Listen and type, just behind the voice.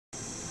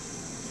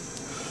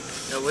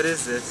Now, what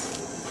is this?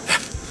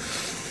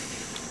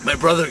 My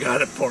brother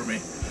got it for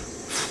me.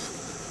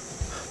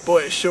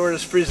 Boy, it sure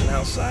is freezing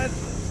outside.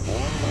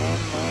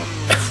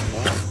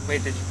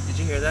 Wait, did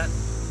you hear that?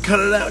 Cut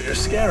it out, you're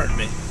scaring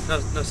me. No,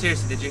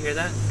 seriously, did you hear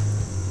that?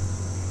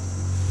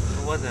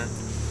 What was that?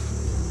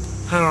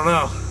 I don't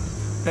know.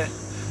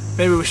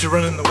 Maybe we should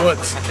run in the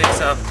woods. I think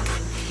so.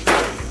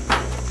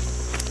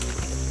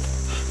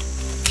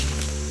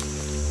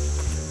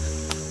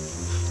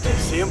 Did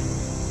you see him? I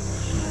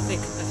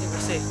think we're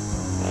safe.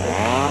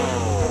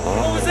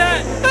 What was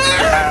that?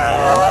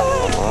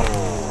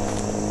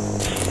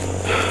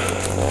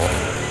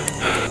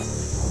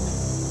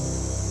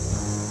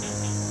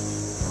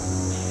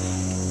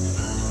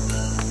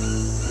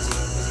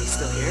 Is he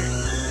still here?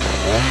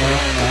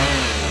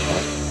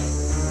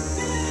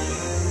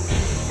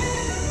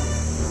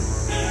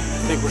 I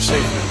think we're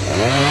safe now.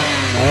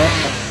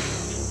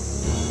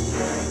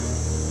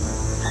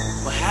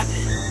 What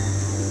happened?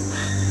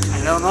 I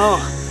don't know.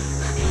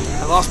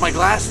 I lost my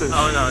glasses.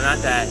 Oh no,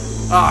 not that.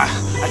 Oh,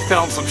 I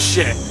fell in some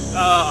shit.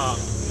 Oh.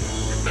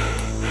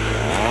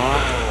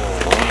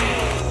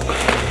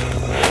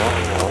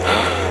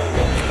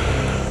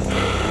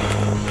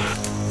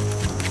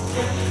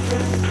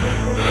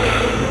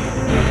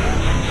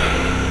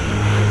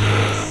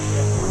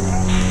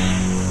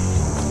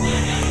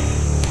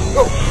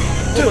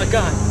 Oh my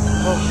god.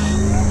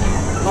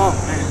 Oh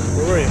man,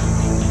 where were you? I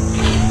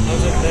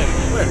was over there.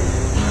 Where?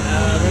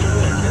 Right over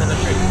there, behind the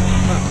tree.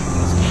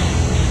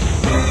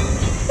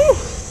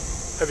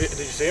 Did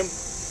you see him?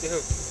 See who?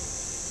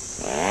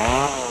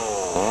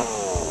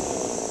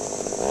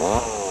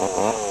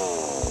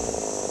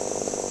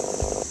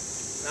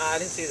 Nah, I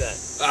didn't see that.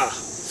 Ah,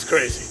 it's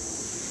crazy.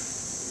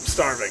 I'm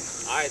starving.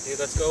 Alright, dude,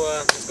 let's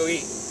go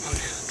eat.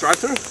 Okay. Drive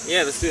through?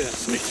 Yeah, let's do that.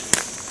 Sweet.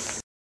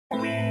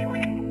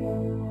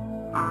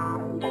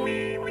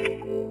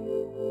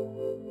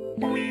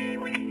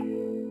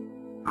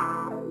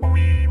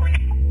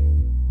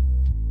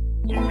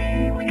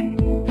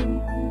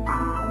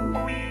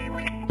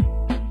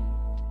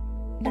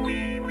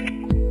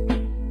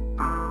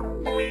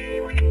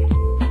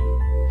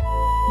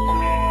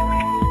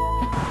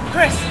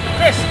 Chris!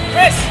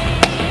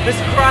 This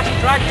karate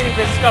dry cleaning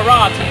business got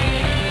robbed.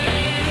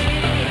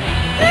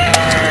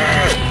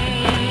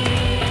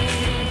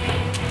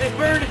 They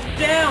burned it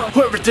down.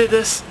 Whoever did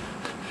this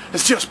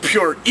is just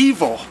pure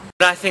evil.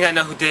 But I think I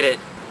know who did it.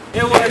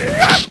 It was...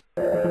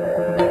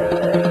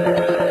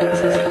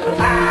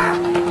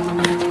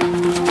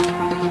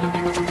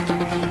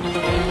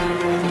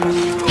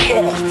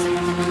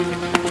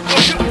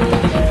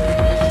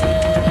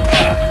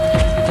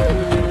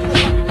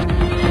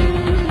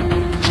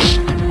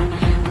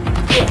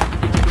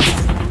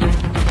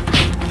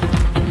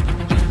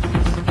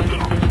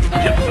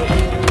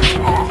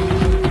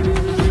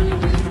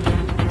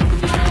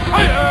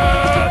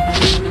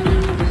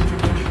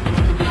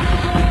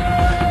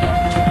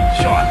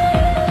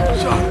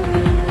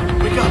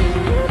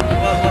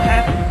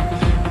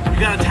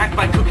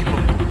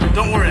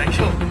 Don't worry, I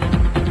killed him.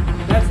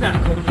 That's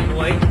not Cookie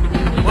Boy.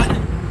 What?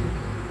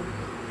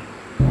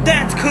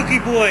 That's Cookie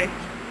Boy!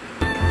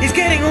 He's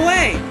getting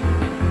away!